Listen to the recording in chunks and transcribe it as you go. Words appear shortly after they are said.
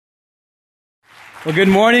Well, good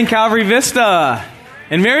morning, Calvary Vista.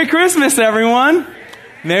 And Merry Christmas, everyone.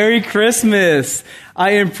 Merry Christmas.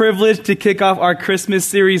 I am privileged to kick off our Christmas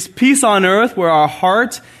series, Peace on Earth, where our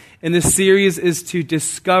heart in this series is to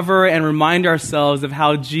discover and remind ourselves of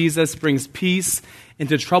how Jesus brings peace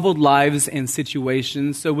into troubled lives and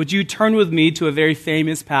situations. So would you turn with me to a very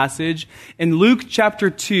famous passage? In Luke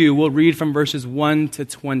chapter 2, we'll read from verses 1 to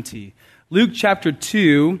 20. Luke chapter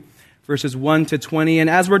 2, verses 1 to 20. And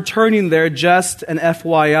as we're turning there, just an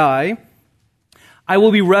FYI, I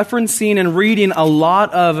will be referencing and reading a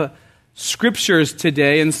lot of scriptures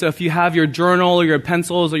today. And so if you have your journal or your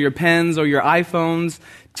pencils or your pens or your iPhones,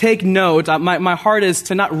 take note. My heart is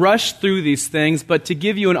to not rush through these things, but to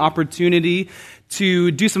give you an opportunity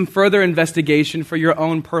to do some further investigation for your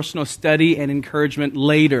own personal study and encouragement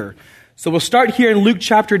later. So we'll start here in Luke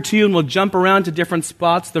chapter 2, and we'll jump around to different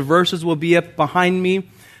spots. The verses will be up behind me.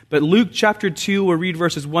 But Luke chapter 2, we'll read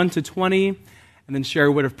verses 1 to 20, and then share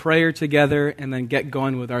a word of prayer together, and then get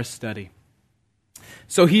going with our study.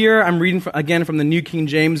 So here, I'm reading again from the New King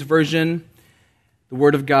James Version. The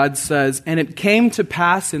Word of God says, "And it came to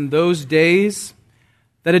pass in those days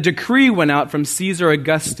that a decree went out from Caesar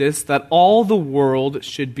Augustus that all the world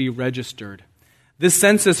should be registered. This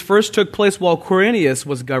census first took place while Quirinius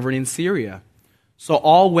was governing Syria. So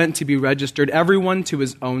all went to be registered, everyone to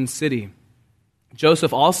his own city.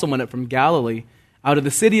 Joseph also went up from Galilee, out of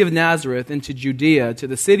the city of Nazareth into Judea, to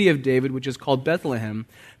the city of David, which is called Bethlehem,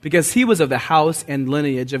 because he was of the house and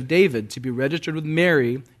lineage of David, to be registered with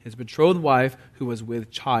Mary, his betrothed wife, who was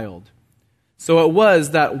with child. So it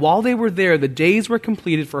was that while they were there, the days were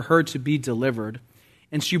completed for her to be delivered,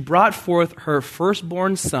 and she brought forth her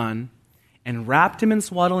firstborn son, and wrapped him in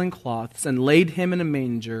swaddling cloths, and laid him in a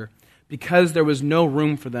manger, because there was no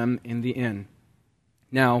room for them in the inn.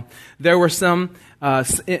 Now there were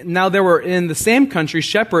in the same country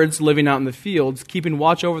shepherds living out in the fields, keeping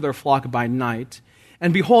watch over their flock by night.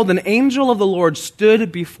 And behold, an angel of the Lord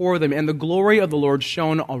stood before them, and the glory of the Lord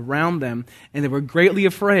shone around them, and they were greatly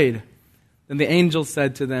afraid. Then the angel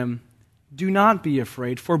said to them, 'Do not be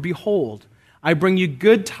afraid, for behold, I bring you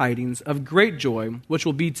good tidings of great joy, which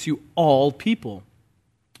will be to all people.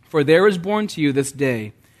 For there is born to you this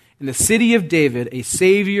day, in the city of David, a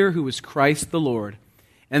Savior who is Christ the Lord.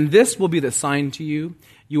 And this will be the sign to you.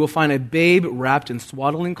 You will find a babe wrapped in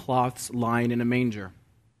swaddling cloths lying in a manger.'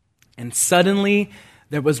 And suddenly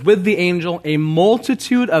there was with the angel a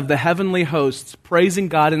multitude of the heavenly hosts, praising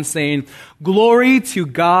God and saying, 'Glory to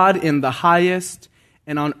God in the highest,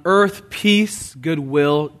 and on earth peace,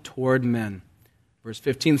 goodwill toward men.'" Verse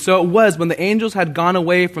 15, "So it was when the angels had gone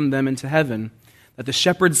away from them into heaven, that the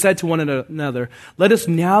shepherds said to one another, 'Let us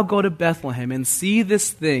now go to Bethlehem and see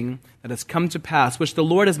this thing that has come to pass, which the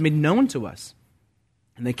Lord has made known to us.'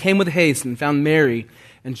 And they came with haste and found Mary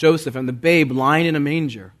and Joseph and the babe lying in a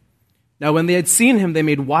manger. Now when they had seen him, they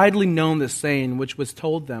made widely known the saying which was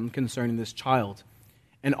told them concerning this child.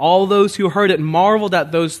 And all those who heard it marveled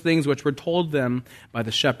at those things which were told them by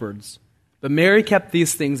the shepherds. But Mary kept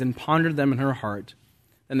these things and pondered them in her heart.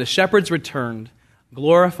 Then the shepherds returned,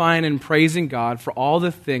 glorifying and praising God for all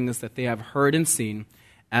the things that they have heard and seen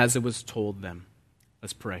as it was told them."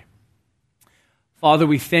 Let's pray. Father,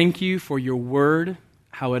 we thank you for your word,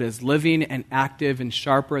 how it is living and active and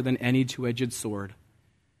sharper than any two-edged sword.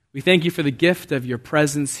 We thank you for the gift of your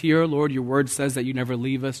presence here. Lord, your word says that you never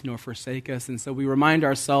leave us nor forsake us. And so we remind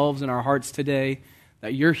ourselves in our hearts today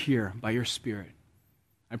that you're here by your Spirit.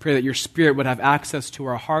 I pray that your Spirit would have access to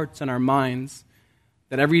our hearts and our minds,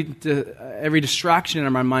 that every distraction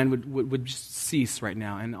in our mind would just cease right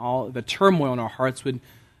now, and all the turmoil in our hearts would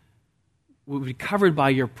be covered by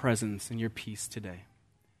your presence and your peace today.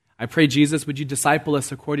 I pray, Jesus, would you disciple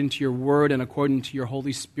us according to your word and according to your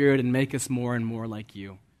Holy Spirit, and make us more and more like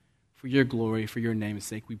you. For your glory, for your name's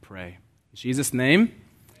sake, we pray. In Jesus' name,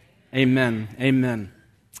 amen. Amen.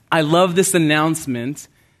 I love this announcement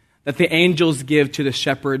that the angels give to the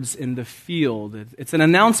shepherds in the field. It's an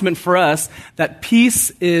announcement for us that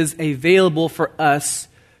peace is available for us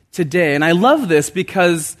today. And I love this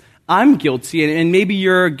because I'm guilty, and maybe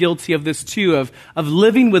you're guilty of this too, of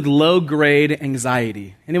living with low-grade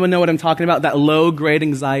anxiety. Anyone know what I'm talking about, that low-grade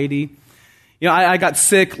anxiety? You know, I got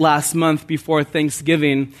sick last month before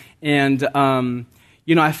Thanksgiving, and I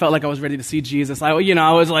felt like I was ready to see Jesus. I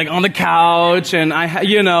was like on the couch, and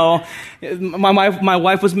my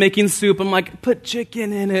wife was making soup. I'm like, put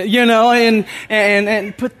chicken in it,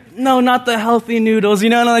 and put, no, not the healthy noodles,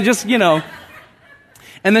 and I just,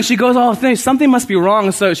 And then she goes, oh, something must be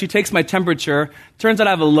wrong. So she takes my temperature. Turns out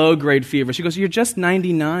I have a low-grade fever. She goes, you're just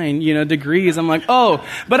 99, degrees. I'm like, oh,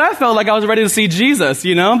 but I felt like I was ready to see Jesus,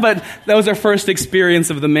 But that was our first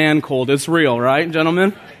experience of the man cold. It's real, right,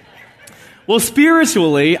 gentlemen? Well,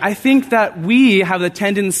 spiritually, I think that we have the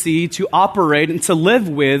tendency to operate and to live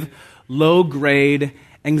with low-grade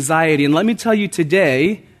anxiety. And let me tell you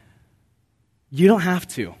today, you don't have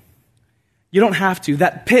to. You don't have to.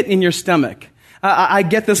 That pit in your stomach. I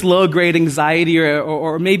get this low-grade anxiety,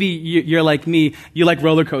 or maybe you're like me, you like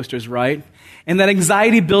roller coasters, right? And that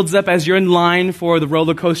anxiety builds up as you're in line for the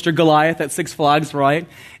roller coaster Goliath at Six Flags, right?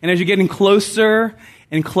 And as you're getting closer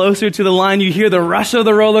and closer to the line, you hear the rush of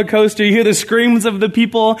the roller coaster, you hear the screams of the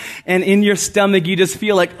people, and in your stomach you just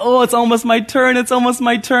feel like, oh, it's almost my turn, it's almost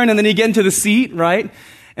my turn. And then you get into the seat, right?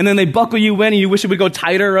 And then they buckle you in, and you wish it would go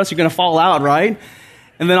tighter, or else you're going to fall out, right?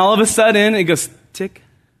 And then all of a sudden, it goes tick,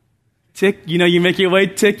 tick. You make your way,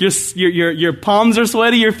 tick. Your palms are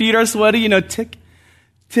sweaty, your feet are sweaty, tick,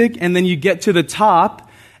 tick. And then you get to the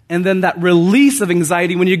top, and then that release of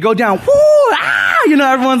anxiety when you go down, whoo,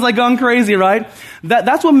 everyone's like going crazy, right?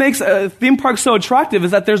 That's what makes a theme park so attractive,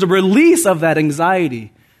 is that there's a release of that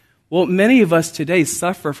anxiety. Well, many of us today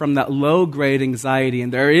suffer from that low-grade anxiety,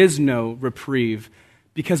 and there is no reprieve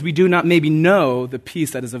because we do not maybe know the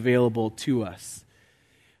peace that is available to us.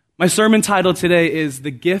 My sermon title today is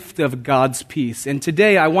The Gift of God's Peace. And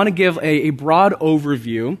today I want to give a broad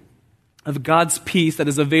overview of God's peace that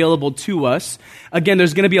is available to us. Again,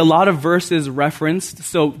 there's going to be a lot of verses referenced,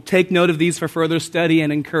 so take note of these for further study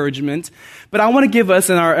and encouragement. But I want to give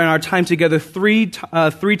us in our time together three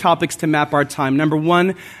topics to map our time. Number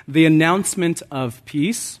one, the announcement of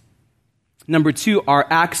peace. Number two, our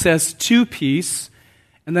access to peace.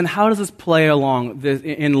 And then how does this play along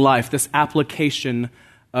in life, this application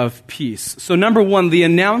of peace? So number one, the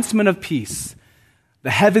announcement of peace. The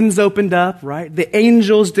heavens opened up, right? The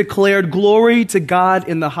angels declared glory to God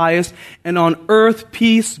in the highest, and on earth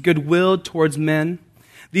peace, goodwill towards men.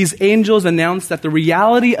 These angels announced that the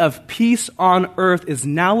reality of peace on earth is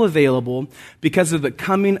now available because of the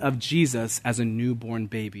coming of Jesus as a newborn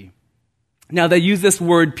baby. Now they use this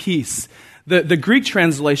word peace. The Greek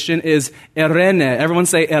translation is erene. Everyone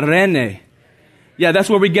say erene. Yeah, that's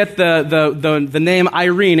where we get the name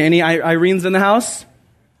Irene. Any Irenes in the house?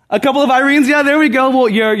 A couple of Irenes? Yeah, there we go. Well,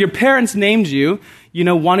 your parents named you,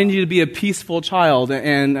 wanting you to be a peaceful child.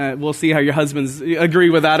 And we'll see how your husbands agree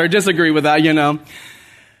with that or disagree with that,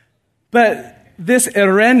 But this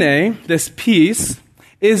Irene, this peace,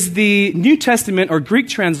 is the New Testament or Greek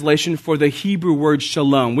translation for the Hebrew word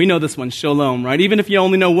shalom. We know this one, shalom, right? Even if you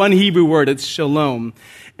only know one Hebrew word, it's shalom.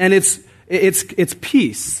 And it's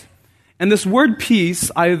peace. And this word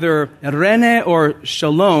peace, either rene or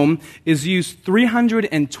shalom, is used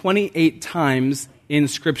 328 times in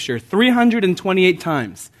Scripture. 328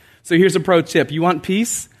 times. So here's a pro tip. You want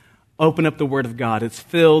peace? Open up the Word of God. It's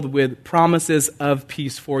filled with promises of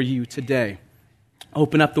peace for you today.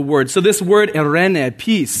 Open up the Word. So this word rene,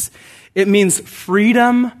 peace, it means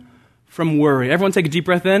freedom from worry. Everyone take a deep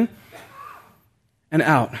breath in and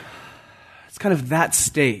out. It's kind of that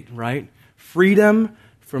state, right? Freedom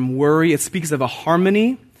from worry. It speaks of a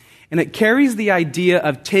harmony, and it carries the idea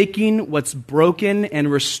of taking what's broken and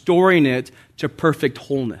restoring it to perfect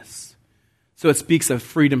wholeness. So it speaks of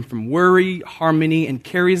freedom from worry, harmony, and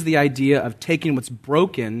carries the idea of taking what's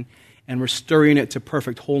broken and restoring it to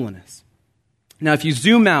perfect wholeness. Now, if you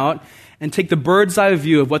zoom out and take the bird's eye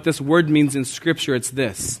view of what this word means in Scripture, it's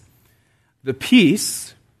this. The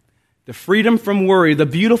peace, the freedom from worry, the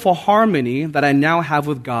beautiful harmony that I now have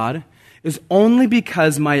with God is only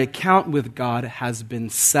because my account with God has been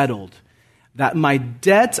settled, that my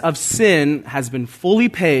debt of sin has been fully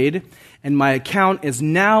paid, and my account is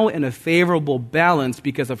now in a favorable balance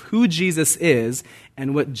because of who Jesus is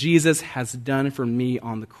and what Jesus has done for me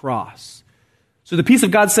on the cross. So the peace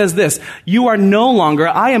of God says this: I am no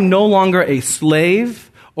longer a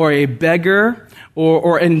slave or a beggar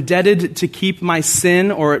or indebted to keep my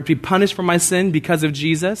sin or be punished for my sin because of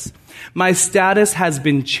Jesus. My status has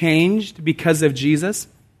been changed because of Jesus.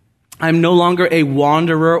 I'm no longer a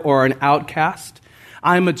wanderer or an outcast.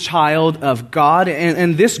 I'm a child of God.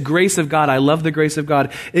 And this grace of God, I love the grace of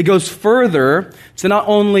God, it goes further to not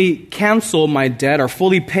only cancel my debt or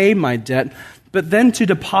fully pay my debt, but then to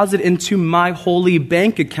deposit into my holy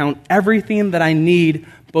bank account everything that I need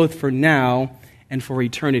both for now and for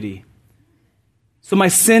eternity. So my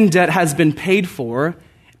sin debt has been paid for,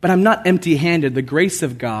 but I'm not empty-handed. The grace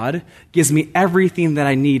of God gives me everything that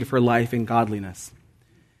I need for life and godliness.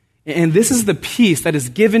 And this is the peace that is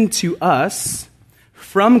given to us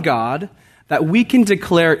from God that we can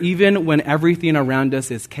declare even when everything around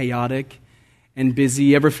us is chaotic and busy.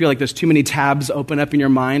 You ever feel like there's too many tabs open up in your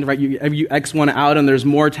mind, right? You X one out and there's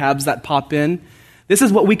more tabs that pop in. This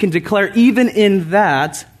is what we can declare even in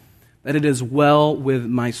that it is well with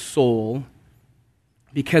my soul,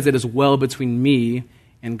 because it is well between me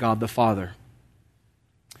and God the Father.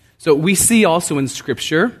 So we see also in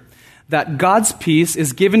Scripture that God's peace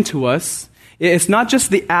is given to us. It's not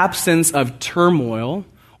just the absence of turmoil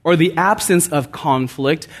or the absence of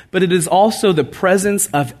conflict, but it is also the presence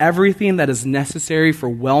of everything that is necessary for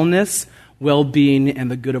wellness, well-being, and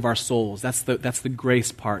the good of our souls. That's the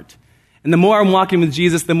grace part. And the more I'm walking with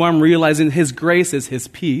Jesus, the more I'm realizing His grace is His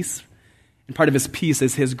peace, and part of His peace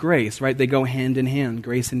is His grace, right? They go hand in hand,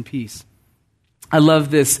 grace and peace. I love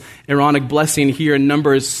this Aaronic blessing here in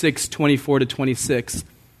Numbers 6:24-26.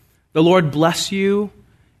 The Lord bless you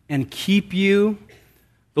and keep you.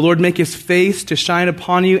 The Lord make His face to shine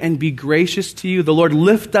upon you and be gracious to you. The Lord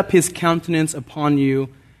lift up His countenance upon you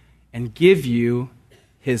and give you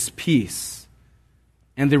His peace.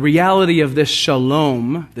 And the reality of this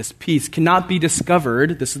shalom, this peace, cannot be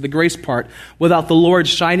discovered, this is the grace part, without the Lord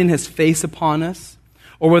shining His face upon us,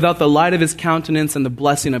 or without the light of His countenance and the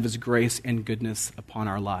blessing of His grace and goodness upon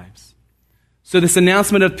our lives. So this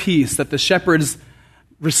announcement of peace that the shepherds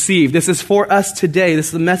received, this is for us today. This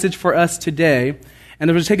is the message for us today.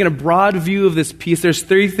 And we're taking a broad view of this peace. There's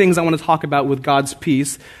three things I want to talk about with God's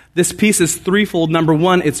peace. This peace is threefold. Number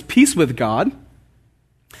one, it's peace with God,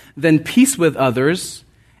 then peace with others,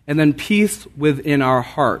 and then peace within our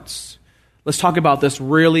hearts. Let's talk about this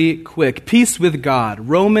really quick. Peace with God.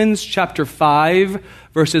 Romans chapter 5,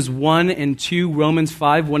 verses 1 and 2. Romans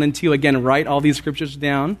 5, 1 and 2. Again, write all these scriptures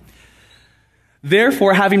down.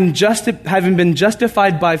 Therefore, having been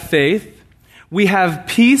justified by faith, we have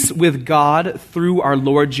peace with God through our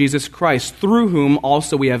Lord Jesus Christ, through whom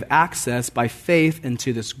also we have access by faith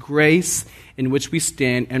into this grace in which we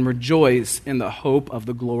stand and rejoice in the hope of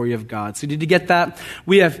the glory of God. So did you get that?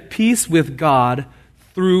 We have peace with God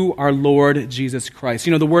through our Lord Jesus Christ.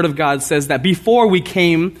 You know, the Word of God says that before we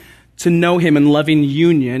came to know Him in loving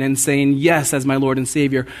union and saying yes as my Lord and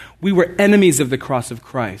Savior, we were enemies of the cross of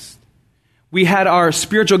Christ. We had our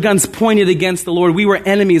spiritual guns pointed against the Lord. We were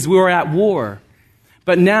enemies. We were at war.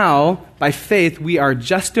 But now, by faith, we are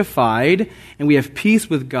justified and we have peace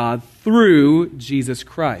with God through Jesus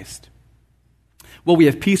Christ. Well, we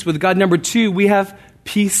have peace with God. Number two, we have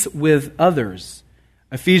peace with others.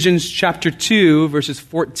 Ephesians chapter 2, verses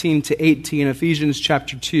 14 to 18. Ephesians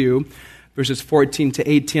chapter 2, verses 14 to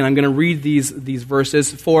 18. I'm going to read these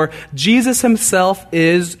verses. For Jesus Himself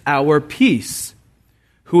is our peace,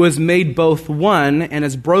 who has made both one and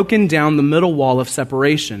has broken down the middle wall of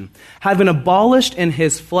separation, having abolished in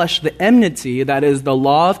His flesh the enmity, that is, the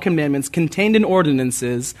law of commandments contained in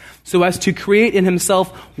ordinances, so as to create in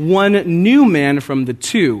Himself one new man from the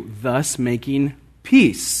two, thus making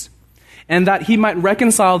peace, and that He might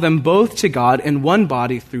reconcile them both to God in one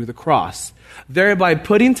body through the cross, thereby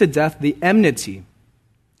putting to death the enmity.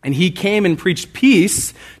 And He came and preached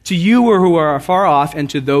peace to you who are far off and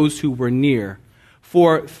to those who were near.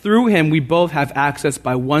 For through Him we both have access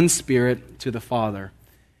by one Spirit to the Father.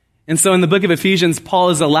 And so in the book of Ephesians,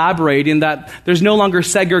 Paul is elaborating that there's no longer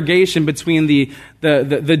segregation between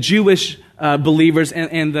the Jewish believers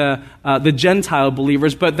and the Gentile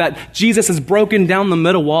believers, but that Jesus has broken down the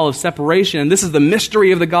middle wall of separation. And this is the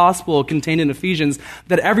mystery of the gospel contained in Ephesians,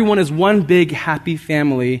 that everyone is one big happy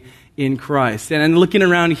family in Christ. And looking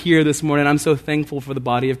around here this morning, I'm so thankful for the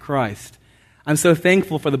body of Christ. I'm so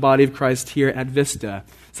thankful for the body of Christ here at Vista.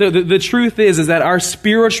 So the truth is that our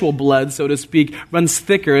spiritual blood, so to speak, runs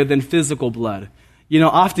thicker than physical blood. You know,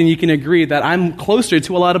 often you can agree that I'm closer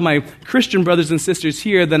to a lot of my Christian brothers and sisters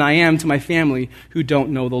here than I am to my family who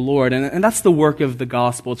don't know the Lord. And that's the work of the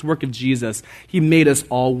gospel. It's the work of Jesus. He made us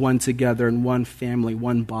all one together in one family,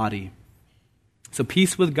 one body. So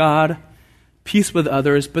peace with God, peace with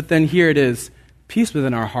others, but then here it is, peace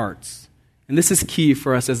within our hearts. And this is key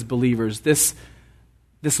for us as believers. This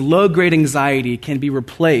low-grade anxiety can be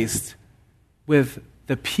replaced with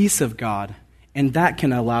the peace of God, and that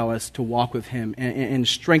can allow us to walk with Him and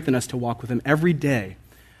strengthen us to walk with Him every day.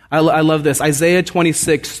 I love this. Isaiah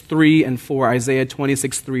 26, 3 and 4. Isaiah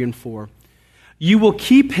 26, 3 and 4. You will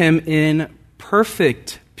keep him in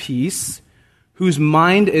perfect peace, whose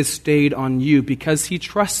mind is stayed on you because he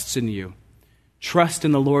trusts in you. Trust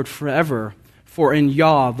in the Lord forever. For in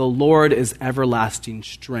Yah, the Lord is everlasting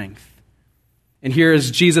strength. And here is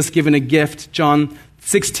Jesus given a gift, John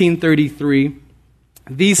 16:33.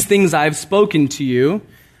 These things I have spoken to you,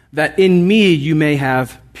 that in me you may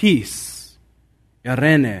have peace.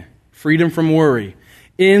 Yarene, freedom from worry.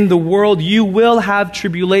 In the world you will have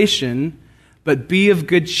tribulation, but be of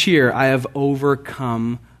good cheer. I have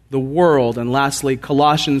overcome the world. And lastly,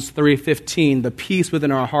 Colossians 3:15, the peace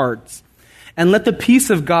within our hearts. And let the peace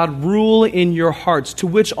of God rule in your hearts, to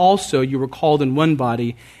which also you were called in one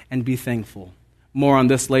body, and be thankful. More on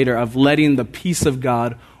this later, of letting the peace of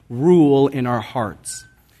God rule in our hearts.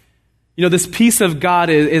 You know, this peace of God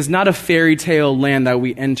is not a fairy tale land that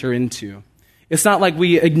we enter into. It's not like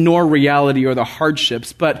we ignore reality or the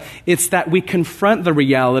hardships, but it's that we confront the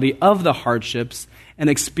reality of the hardships and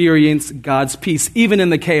experience God's peace, even in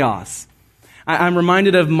the chaos. I'm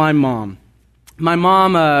reminded of my mom. My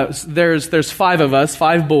mom, there's 5 of us,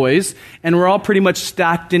 5 boys, and we're all pretty much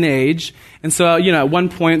stacked in age. And so, at one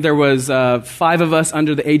point there was 5 of us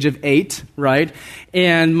under the age of 8, right?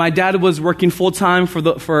 And my dad was working full-time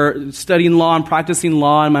for studying law and practicing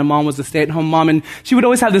law, and my mom was a stay-at-home mom, and she would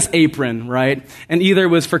always have this apron, right? And either it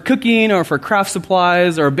was for cooking or for craft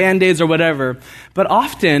supplies or Band-Aids or whatever. But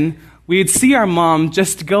often, we'd see our mom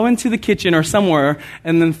just go into the kitchen or somewhere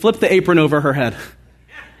and then flip the apron over her head.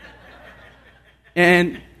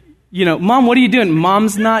 And, Mom, what are you doing?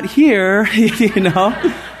 Mom's not here,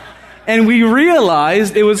 And we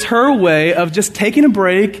realized it was her way of just taking a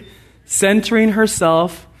break, centering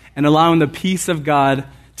herself, and allowing the peace of God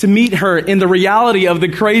to meet her in the reality of the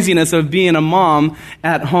craziness of being a mom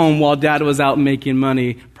at home while Dad was out making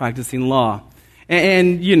money practicing law.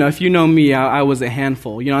 And if you know me, I was a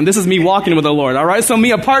handful, and this is me walking with the Lord, all right? So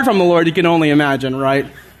me apart from the Lord, you can only imagine, right?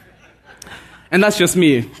 And that's just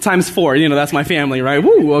me, times 4, that's my family, right?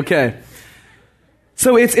 Woo, okay.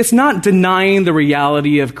 So it's not denying the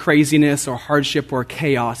reality of craziness or hardship or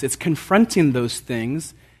chaos. It's confronting those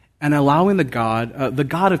things and allowing the God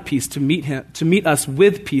of peace, to meet us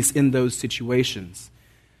with peace in those situations.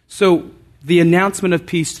 So the announcement of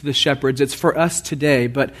peace to the shepherds, it's for us today,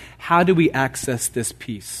 but how do we access this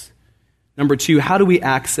peace? Number 2, how do we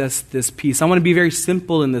access this peace? I want to be very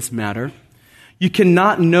simple in this matter. You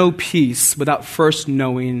cannot know peace without first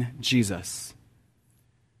knowing Jesus.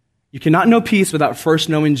 You cannot know peace without first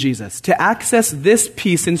knowing Jesus. To access this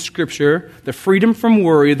peace in Scripture, the freedom from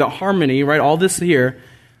worry, the harmony, right, all this here,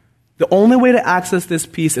 the only way to access this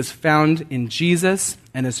peace is found in Jesus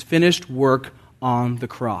and his finished work on the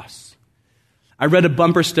cross. I read a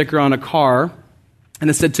bumper sticker on a car, and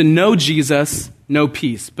it said, to know Jesus, know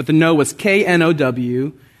peace. But the know was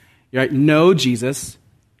K-N-O-W, right? Know Jesus,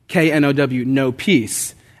 K-N-O-W, no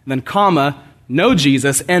peace. And then comma, know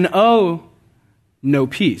Jesus, N-O, no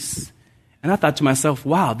peace. And I thought to myself,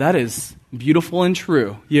 wow, that is beautiful and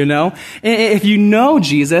true, If you know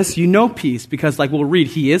Jesus, you know peace, because like we'll read,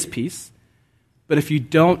 he is peace. But if you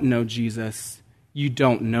don't know Jesus, you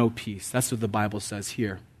don't know peace. That's what the Bible says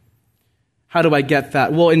here. How do I get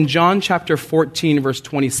that? Well, in John chapter 14, verse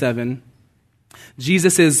 27,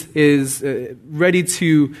 Jesus is ready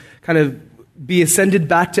to kind of be ascended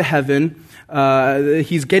back to heaven.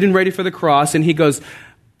 He's getting ready for the cross, and he goes,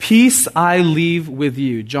 peace I leave with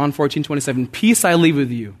you. John 14:27, peace I leave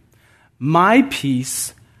with you. My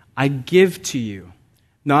peace I give to you.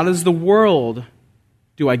 Not as the world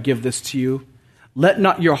do I give this to you. Let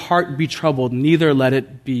not your heart be troubled, neither let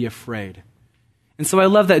it be afraid. And so I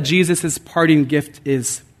love that Jesus' parting gift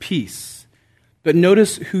is peace. But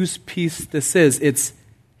notice whose peace this is. It's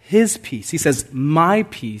his peace. He says, my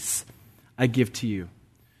peace I give to you.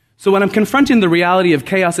 So when I'm confronting the reality of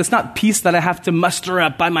chaos, it's not peace that I have to muster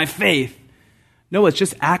up by my faith. No, it's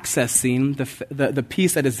just accessing the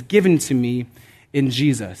peace that is given to me in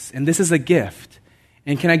Jesus. And this is a gift.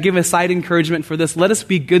 And can I give a side encouragement for this? Let us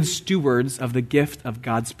be good stewards of the gift of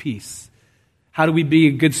God's peace. How do we be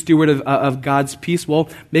a good steward of God's peace? Well,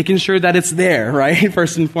 making sure that it's there, right?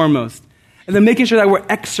 First and foremost. And then making sure that we're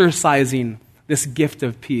exercising this gift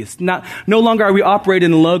of peace. No longer are we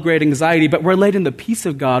operating in low-grade anxiety, but we're letting the peace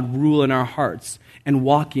of God rule in our hearts and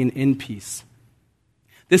walking in peace.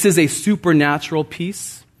 This is a supernatural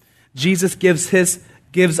peace. Jesus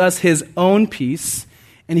gives us his own peace,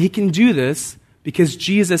 and he can do this because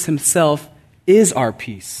Jesus himself is our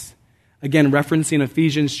peace. Again, referencing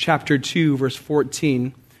Ephesians chapter 2, verse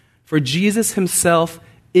 14. For Jesus himself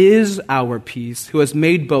is our peace, who has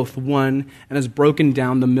made both one and has broken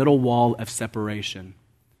down the middle wall of separation.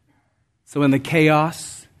 So in the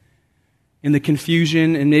chaos, in the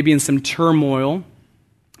confusion, and maybe in some turmoil,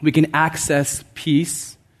 we can access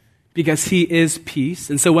peace because he is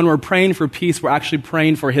peace. And so when we're praying for peace, we're actually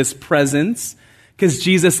praying for his presence because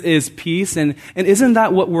Jesus is peace. And isn't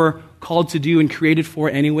that what we're called to do and created for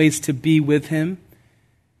anyways, to be with him?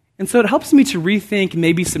 And so it helps me to rethink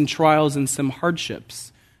maybe some trials and some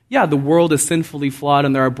hardships. Yeah, the world is sinfully flawed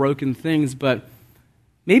and there are broken things, but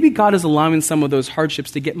Maybe God is allowing some of those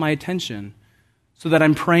hardships to get my attention so that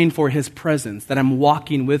I'm praying for his presence, that I'm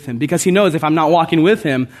walking with him. Because he knows if I'm not walking with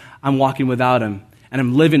him, I'm walking without him. And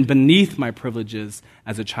I'm living beneath my privileges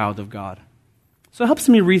as a child of God. So it helps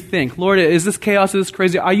me rethink, Lord, is this chaos, is this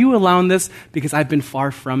crazy? Are you allowing this because I've been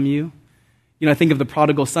far from you? I think of the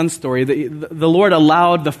prodigal son story. The Lord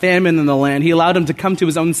allowed the famine in the land. He allowed him to come to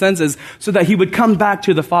his own senses so that he would come back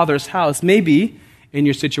to the Father's house. Maybe in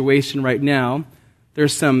your situation right now,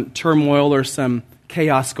 there's some turmoil or some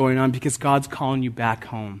chaos going on because God's calling you back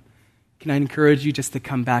home. Can I encourage you just to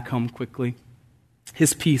come back home quickly?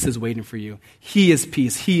 His peace is waiting for you. He is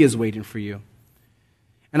peace. He is waiting for you.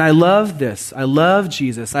 And I love this. I love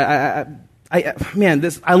Jesus. I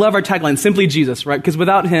love our tagline, Simply Jesus, right? Because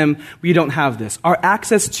without him, we don't have this. Our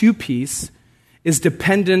access to peace is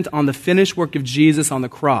dependent on the finished work of Jesus on the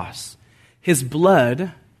cross. His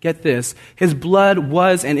blood, get this, his blood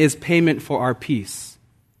was and is payment for our peace.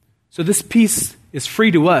 So this peace is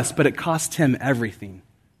free to us, but it cost him everything.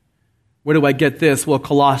 Where do I get this? Well,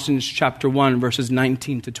 Colossians chapter 1, verses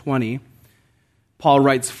 19 to 20. Paul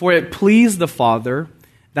writes, "For it pleased the Father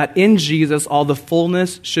that in Jesus all the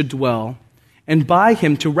fullness should dwell, and by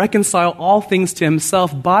him to reconcile all things to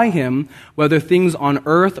himself by him, whether things on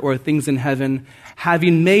earth or things in heaven,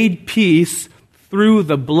 having made peace through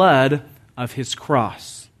the blood of his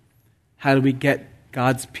cross." How do we get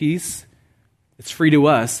God's peace? It's free to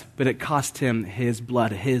us, but it cost him his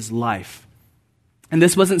blood, his life. And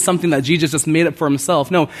this wasn't something that Jesus just made up for himself.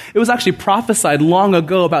 No, it was actually prophesied long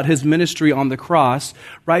ago about his ministry on the cross.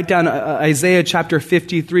 Write down Isaiah chapter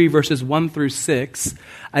 53, verses 1 through 6.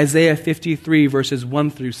 Isaiah 53, verses 1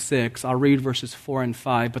 through 6. I'll read verses 4 and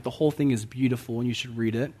 5, but the whole thing is beautiful and you should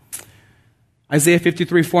read it. Isaiah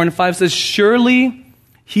 53, 4 and 5 says, "Surely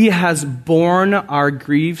he has borne our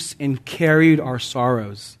griefs and carried our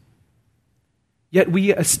sorrows. Yet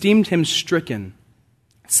we esteemed him stricken,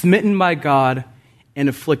 smitten by God, and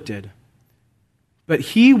afflicted. But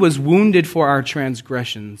he was wounded for our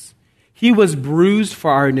transgressions. He was bruised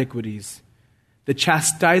for our iniquities. The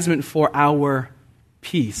chastisement for our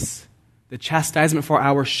peace, the chastisement for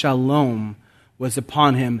our shalom was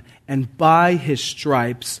upon him, and by his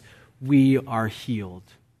stripes we are healed."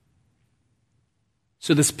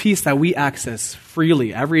 So this peace that we access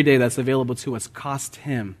freely every day that's available to us cost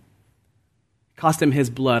him his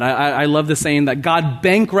blood. I love the saying that God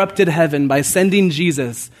bankrupted heaven by sending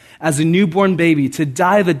Jesus as a newborn baby to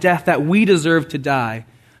die the death that we deserve to die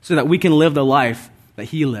so that we can live the life that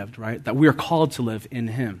he lived, right? That we are called to live in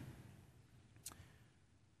him.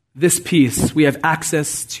 This peace, we have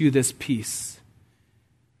access to this peace.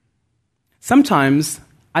 Sometimes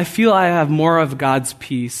I feel I have more of God's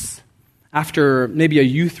peace after maybe a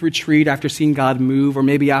youth retreat, after seeing God move, or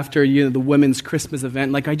maybe after the women's Christmas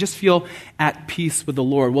event. Like I just feel at peace with the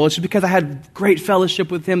Lord. Well, it's just because I had great fellowship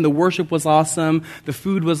with him. The worship was awesome. The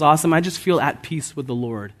food was awesome. I just feel at peace with the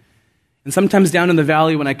Lord. And sometimes down in the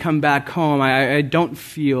valley when I come back home, I don't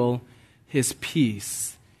feel his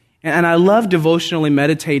peace. And I love devotionally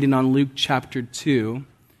meditating on Luke chapter 2,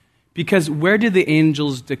 because where did the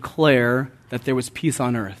angels declare that there was peace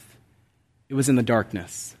on earth? It was in the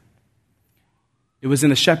darkness. It was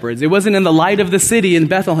in the shepherds. It wasn't in the light of the city in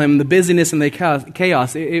Bethlehem, the busyness and the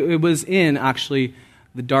chaos. It was in, actually,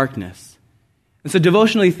 the darkness. And so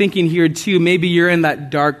devotionally thinking here, too, maybe you're in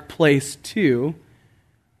that dark place, too,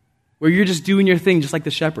 where you're just doing your thing just like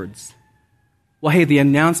the shepherds. Well, hey, the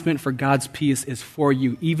announcement for God's peace is for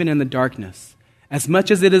you, even in the darkness. As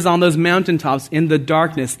much as it is on those mountaintops, in the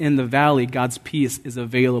darkness, in the valley, God's peace is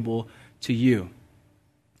available to you.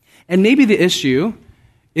 And maybe the issue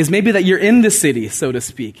is maybe that you're in the city, so to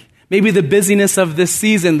speak. Maybe the busyness of this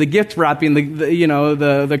season, the gift wrapping,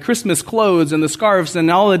 the Christmas clothes and the scarves and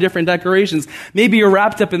all the different decorations. Maybe you're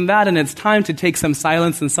wrapped up in that and it's time to take some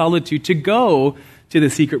silence and solitude, to go to the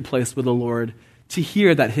secret place with the Lord, to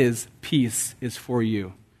hear that his peace is for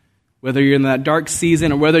you. Whether you're in that dark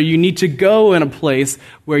season or whether you need to go in a place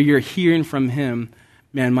where you're hearing from him,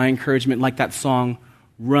 man, my encouragement, like that song,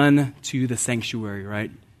 run to the sanctuary,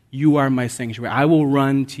 right? You are my sanctuary. I will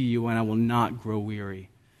run to you and I will not grow weary.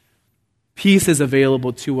 Peace is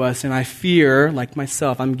available to us, and I fear, like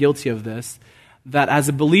myself, I'm guilty of this, that as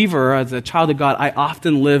a believer, as a child of God, I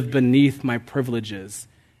often live beneath my privileges,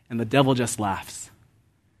 and the devil just laughs.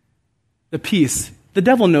 The peace, the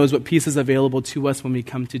devil knows what peace is available to us when we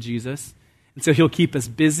come to Jesus, and so he'll keep us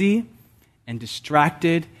busy and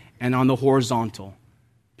distracted and on the horizontal.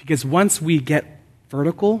 Because once we get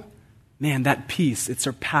vertical, man, that peace, it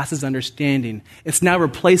surpasses understanding. It's now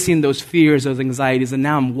replacing those fears, those anxieties, and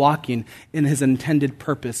now I'm walking in his intended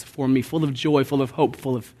purpose for me, full of joy, full of hope,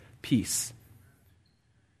 full of peace.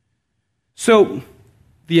 So,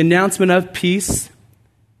 the announcement of peace,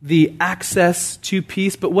 the access to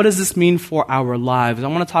peace, but what does this mean for our lives? I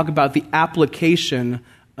want to talk about the application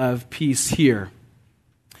of peace here.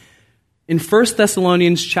 In 1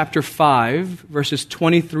 Thessalonians chapter 5, verses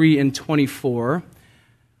 23 and 24,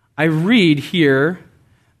 I read here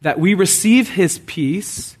that we receive his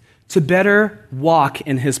peace to better walk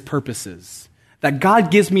in his purposes. That God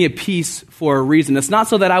gives me a peace for a reason. It's not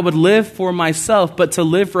so that I would live for myself, but to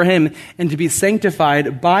live for him and to be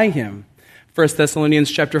sanctified by him. 1 Thessalonians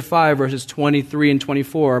chapter 5, verses 23 and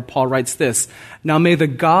 24, Paul writes this, "Now may the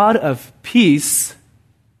God of peace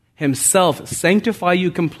himself sanctify you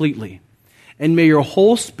completely, and may your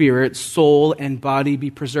whole spirit, soul, and body be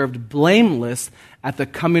preserved blameless at the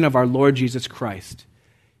coming of our Lord Jesus Christ.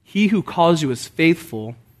 He who calls you is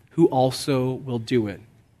faithful, who also will do it."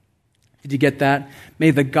 Did you get that?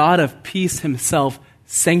 May the God of peace himself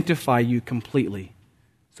sanctify you completely.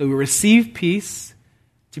 So we receive peace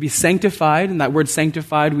to be sanctified, and that word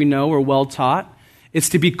sanctified we know, we're well taught. It's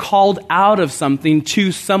to be called out of something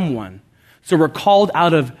to someone. So we're called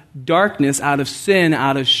out of darkness, out of sin,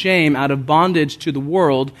 out of shame, out of bondage to the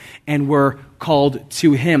world, and we're called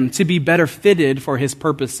to him to be better fitted for his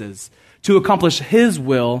purposes, to accomplish his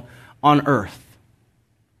will on earth.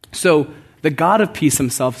 So the God of peace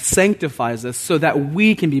himself sanctifies us so that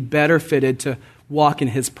we can be better fitted to walk in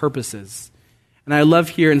his purposes. And I love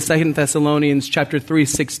here in 2 Thessalonians chapter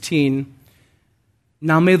 3:16,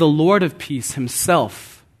 "Now may the Lord of peace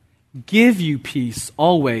himself give you peace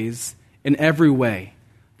always in every way.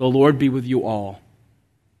 The Lord be with you all."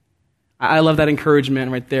 I love that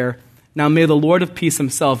encouragement right there. Now may the Lord of peace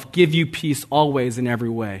himself give you peace always in every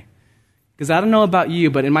way. Because I don't know about you,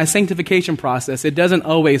 but in my sanctification process, it doesn't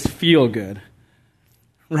always feel good,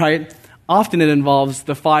 right? Often it involves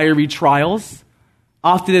the fiery trials.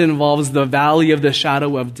 Often it involves the valley of the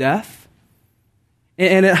shadow of death.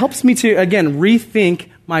 And it helps me to, again, rethink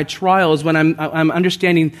my trials when I'm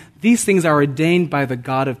understanding these things are ordained by the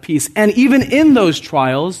God of peace. And even in those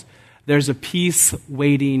trials, there's a peace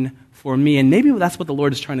waiting for me. And maybe that's what the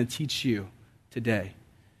Lord is trying to teach you today.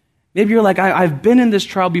 Maybe you're like, I've been in this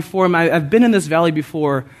trial before, I've been in this valley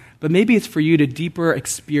before, but maybe it's for you to deeper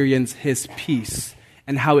experience his peace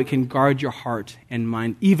and how it can guard your heart and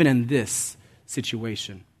mind, even in this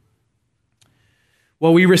situation.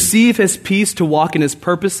 Well, we receive his peace to walk in his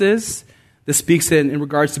purposes. This speaks in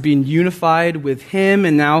regards to being unified with him,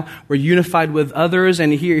 and now we're unified with others.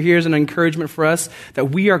 And here's an encouragement for us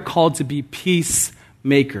that we are called to be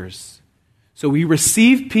peacemakers. So we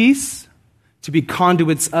receive peace to be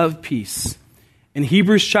conduits of peace. In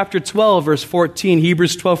Hebrews chapter 12, verse 14,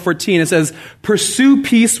 Hebrews 12:14, it says, "Pursue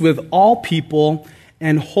peace with all people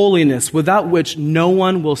and holiness, without which no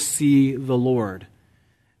one will see the Lord."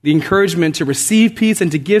 The encouragement to receive peace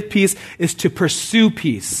and to give peace is to pursue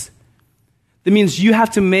peace. That means you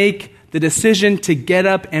have to make the decision to get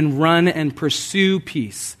up and run and pursue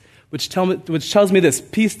peace, which tells me this: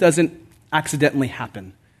 peace doesn't accidentally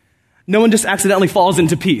happen. No one just accidentally falls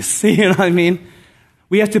into peace. You know what I mean?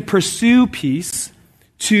 We have to pursue peace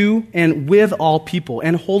to and with all people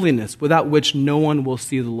and holiness, without which no one will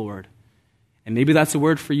see the Lord. And maybe that's a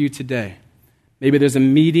word for you today. Maybe there's a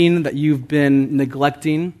meeting that you've been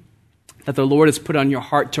neglecting, that the Lord has put on your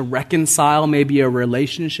heart to reconcile, maybe a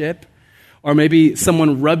relationship, or maybe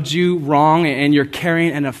someone rubbed you wrong and you're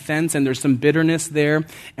carrying an offense and there's some bitterness there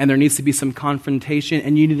and there needs to be some confrontation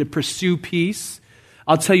and you need to pursue peace.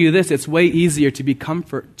 I'll tell you this, it's way easier to be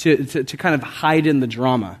to kind of hide in the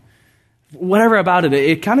drama. Whatever about it,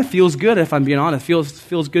 it kind of feels good, if I'm being honest. It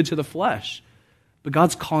feels good to the flesh. But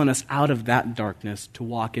God's calling us out of that darkness to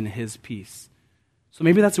walk in his peace. So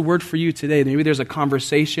maybe that's a word for you today. Maybe there's a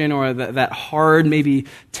conversation or that hard, maybe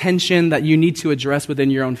tension that you need to address within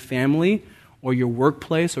your own family or your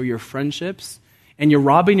workplace or your friendships. And you're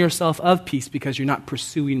robbing yourself of peace because you're not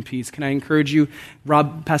pursuing peace. Can I encourage you,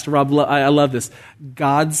 Pastor Rob, I love this.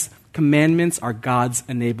 God's commandments are God's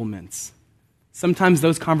enablements. Sometimes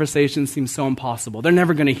those conversations seem so impossible. They're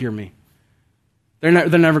never going to hear me. They're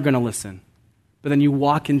never going to listen. But then you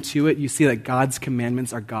walk into it, you see that God's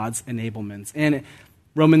commandments are God's enablements. And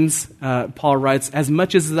Romans, Paul writes, "As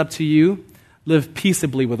much as is up to you, live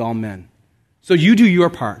peaceably with all men." So you do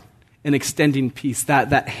your part in extending peace,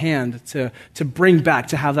 that hand to bring back,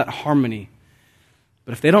 to have that harmony.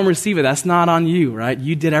 But if they don't receive it, that's not on you, right?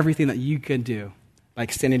 You did everything that you could do by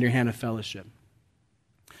extending your hand of fellowship.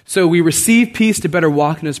 So we receive peace to better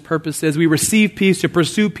walk in his purposes. We receive peace to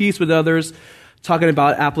pursue peace with others. Talking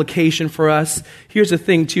about application for us. Here's the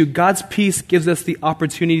thing too, God's peace gives us the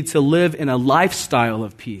opportunity to live in a lifestyle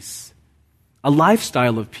of peace. A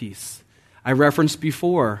lifestyle of peace. I referenced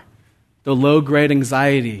before the low-grade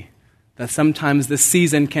anxiety that sometimes this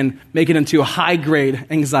season can make it into a high-grade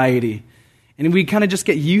anxiety. And we kind of just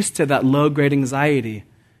get used to that low-grade anxiety.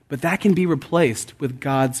 But that can be replaced with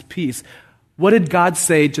God's peace. What did God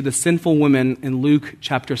say to the sinful woman in Luke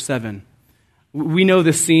chapter 7? We know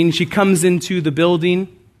the scene. She comes into the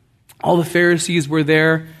building. All the Pharisees were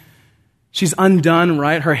there. She's undone,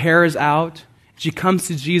 right? Her hair is out. She comes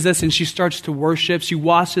to Jesus and she starts to worship. She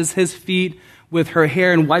washes his feet with her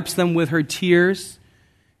hair and wipes them with her tears.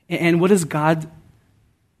 And what does God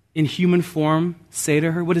in human form say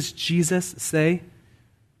to her? What does Jesus say?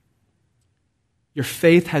 Your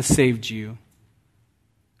faith has saved you.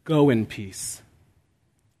 Go in peace.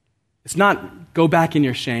 It's not go back in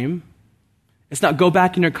your shame. It's not go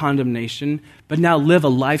back in your condemnation, but now live a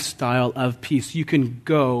lifestyle of peace. You can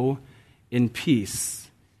go in peace.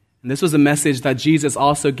 And this was a message that Jesus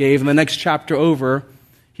also gave in the next chapter over.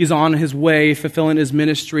 He's on his way fulfilling his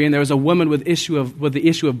ministry, and there was a woman with the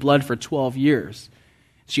issue of blood for 12 years.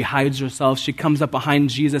 She hides herself. She comes up behind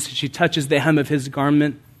Jesus. She touches the hem of his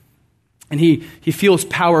garment. And he feels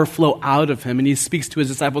power flow out of him. And he speaks to his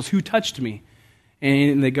disciples, who touched me?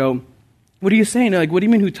 And they go, what are you saying? They're like, what do you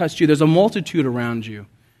mean who touched you? There's a multitude around you.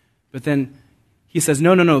 But then he says,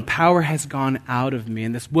 no, power has gone out of me.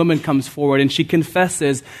 And this woman comes forward and she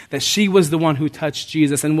confesses that she was the one who touched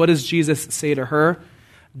Jesus. And what does Jesus say to her?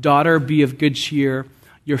 Daughter, be of good cheer.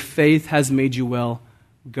 Your faith has made you well.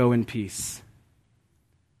 Go in peace.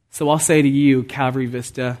 So I'll say to you, Calvary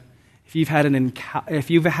Vista, if you've had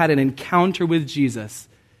an encounter with Jesus,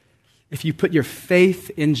 if you put your faith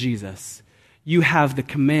in Jesus, you have the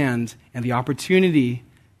command and the opportunity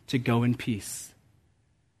to go in peace,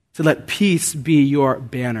 to let peace be your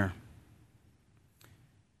banner.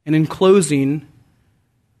 And in closing,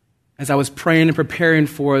 as I was praying and preparing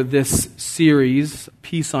for this series,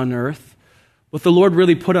 Peace on Earth, what the Lord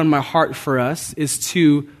really put on my heart for us is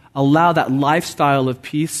to allow that lifestyle of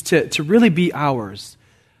peace to really be ours.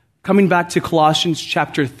 Coming back to Colossians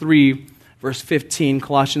chapter 3, verse 15,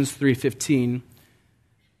 Colossians 3:15,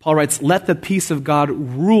 Paul writes, let the peace of God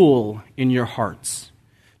rule in your hearts,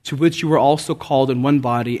 to which you were also called in one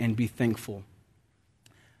body, and be thankful.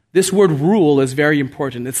 This word rule is very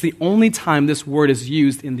important. It's the only time this word is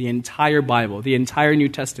used in the entire Bible, the entire New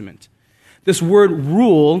Testament. This word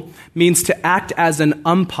rule means to act as an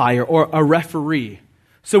umpire or a referee.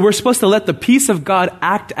 So we're supposed to let the peace of God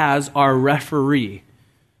act as our referee.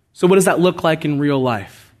 So what does that look like in real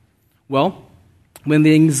life? Well, when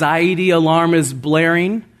the anxiety alarm is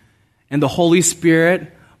blaring and the Holy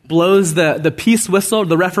Spirit blows the peace whistle,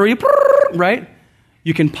 the referee, right?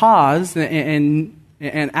 You can pause and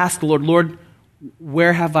ask the Lord,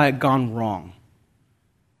 where have I gone wrong?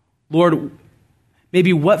 Lord,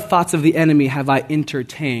 maybe what thoughts of the enemy have I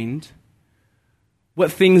entertained?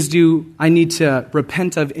 What things do I need to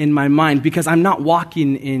repent of in my mind because I'm not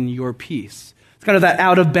walking in your peace? It's kind of that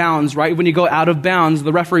out of bounds, right? When you go out of bounds,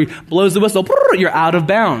 the referee blows the whistle, you're out of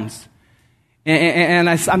bounds. And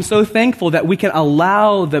I'm so thankful that we can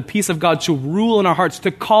allow the peace of God to rule in our hearts, to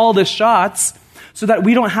call the shots so that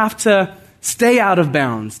we don't have to stay out of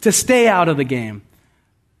bounds, to stay out of the game.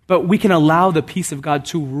 But we can allow the peace of God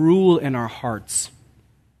to rule in our hearts.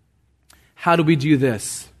 How do we do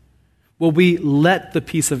this? Well, we let the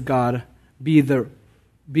peace of God be the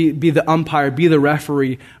umpire, be the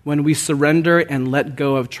referee when we surrender and let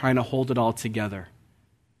go of trying to hold it all together.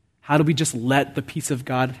 How do we just let the peace of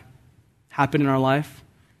God happen in our life?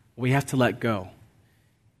 We have to let go.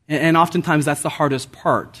 And oftentimes that's the hardest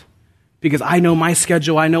part because I know my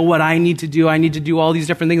schedule, I know what I need to do. I need to do all these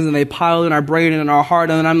different things and they pile in our brain and in our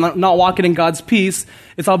heart and then I'm not walking in God's peace.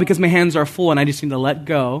 It's all because my hands are full and I just need to let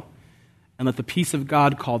go and let the peace of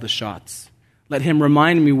God call the shots. Let him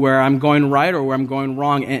remind me where I'm going right or where I'm going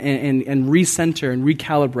wrong and recenter and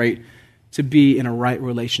recalibrate to be in a right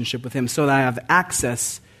relationship with him so that I have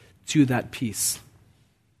access to that peace.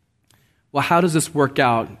 Well, how does this work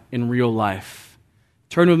out in real life?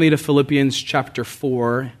 Turn with me to Philippians chapter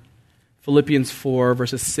 4. Philippians 4,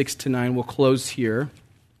 verses 6 to 9. We'll close here.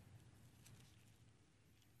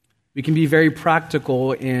 We can be very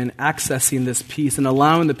practical in accessing this peace and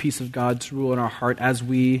allowing the peace of God to rule in our heart as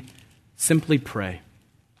we simply pray.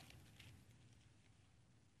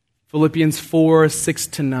 Philippians 4, 6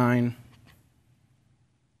 to 9.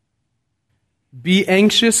 Be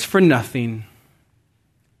anxious for nothing,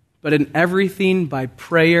 but in everything by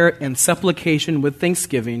prayer and supplication with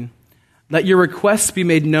thanksgiving, let your requests be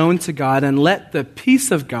made known to God, and let the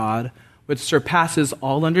peace of God, which surpasses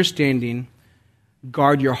all understanding,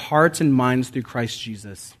 guard your hearts and minds through Christ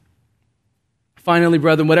Jesus. Finally,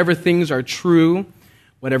 brethren, whatever things are true,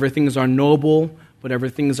 whatever things are noble, whatever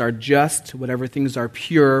things are just, whatever things are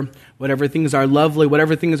pure, whatever things are lovely,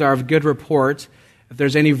 whatever things are of good report, if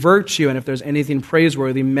there's any virtue and if there's anything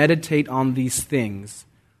praiseworthy, meditate on these things.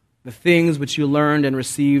 The things which you learned and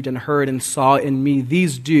received and heard and saw in me,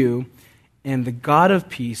 these do, and the God of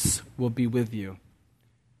peace will be with you.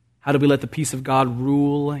 How do we let the peace of God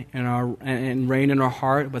rule and reign in our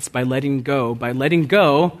heart? But it's by letting go.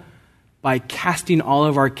 By casting all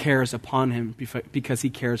of our cares upon him because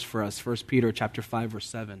he cares for us. 1 Peter chapter 5, verse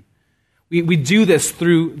 7. We do this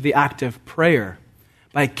through the act of prayer,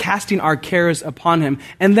 by casting our cares upon him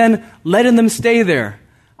and then letting them stay there.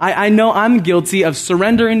 I know I'm guilty of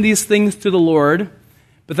surrendering these things to the Lord,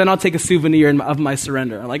 but then I'll take a souvenir of my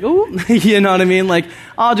surrender. I'm like, oh, you know what I mean? Like,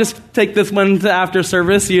 I'll just take this one to after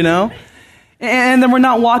service, you know? And then we're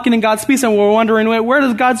not walking in God's peace, and we're wondering, wait, where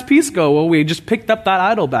does God's peace go? Well, we just picked up that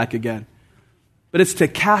idol back again. But it's to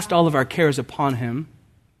cast all of our cares upon him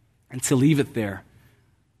and to leave it there.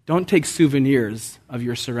 Don't take souvenirs of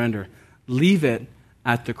your surrender. Leave it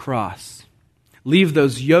at the cross. Leave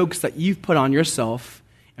those yokes that you've put on yourself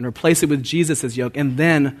and replace it with Jesus' yoke, and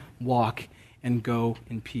then walk and go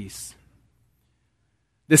in peace.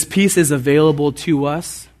 This peace is available to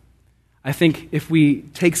us. I think if we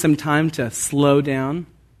take some time to slow down,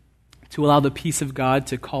 to allow the peace of God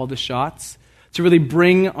to call the shots, to really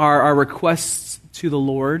bring our requests to the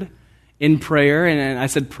Lord in prayer, and I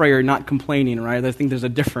said prayer, not complaining, right? I think there's a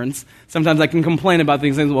difference. Sometimes I can complain about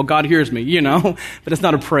things, well, God hears me, you know, but it's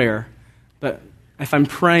not a prayer. But if I'm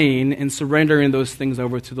praying and surrendering those things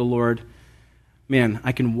over to the Lord, man,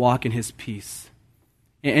 I can walk in his peace.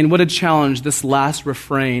 And what a challenge, this last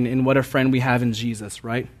refrain, and what a friend we have in Jesus,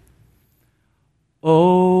 right?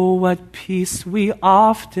 Oh, what peace we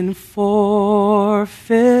often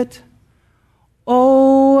forfeit.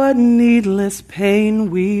 Oh, what needless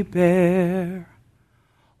pain we bear.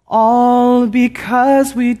 All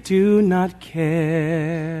because we do not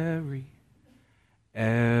carry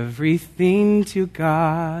everything to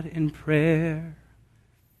God in prayer.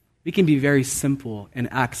 We can be very simple in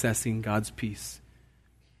accessing God's peace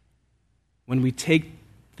when we take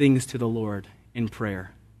things to the Lord in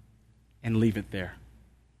prayer and leave it there.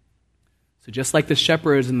 So just like the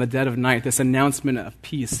shepherds in the dead of night, this announcement of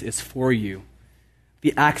peace is for you.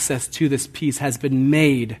 The access to this peace has been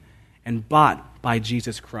made and bought by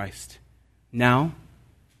Jesus Christ. Now,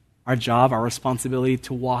 our job, our responsibility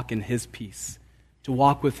to walk in his peace, to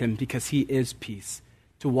walk with him because he is peace,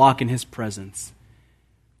 to walk in his presence.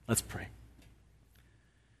 Let's pray.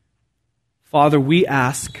 Father, we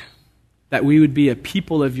ask that we would be a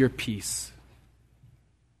people of your peace,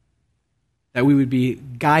 that we would be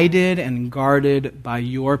guided and guarded by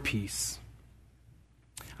your peace.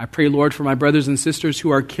 I pray, Lord, for my brothers and sisters who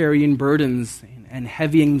are carrying burdens and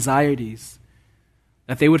heavy anxieties,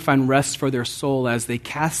 that they would find rest for their soul as they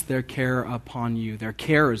cast their care upon you, their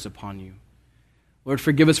cares upon you. Lord,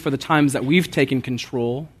 forgive us for the times that we've taken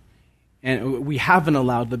control and we haven't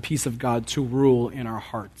allowed the peace of God to rule in our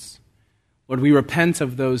hearts. Lord, we repent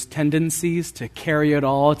of those tendencies to carry it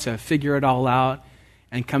all, to figure it all out,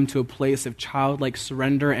 and come to a place of childlike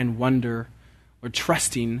surrender and wonder, or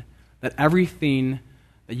trusting that everything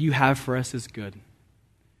that you have for us is good.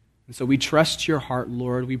 And so we trust your heart,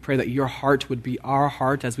 Lord. We pray that your heart would be our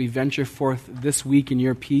heart as we venture forth this week in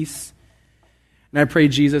your peace. And I pray,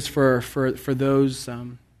 Jesus, for those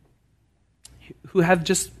who have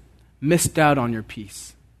just missed out on your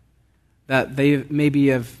peace, that they maybe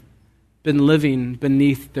have been living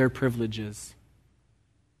beneath their privileges.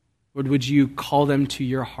 Lord, would you call them to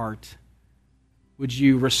your heart? Would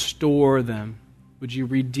you restore them? Would you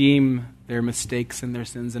redeem their mistakes and their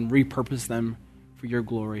sins and repurpose them for your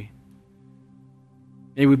glory?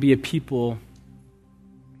 May we be a people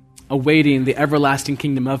awaiting the everlasting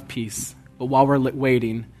kingdom of peace. But while we're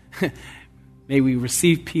waiting, may we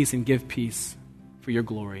receive peace and give peace for your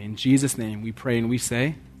glory. In Jesus' name we pray and we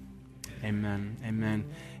say, amen. Amen.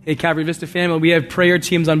 Hey, Calvary Vista family, we have prayer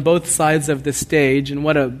teams on both sides of the stage, and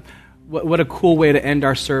what a cool way to end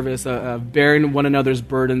our service, bearing one another's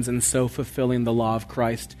burdens and so fulfilling the law of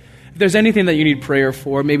Christ. If there's anything that you need prayer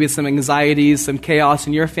for, maybe some anxieties, some chaos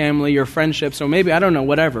in your family, your friendships, or maybe, I don't know,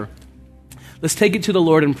 whatever, let's take it to the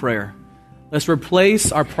Lord in prayer. Let's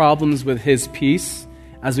replace our problems with his peace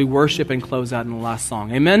as we worship and close out in the last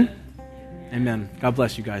song. Amen? Amen. God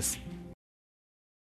bless you guys.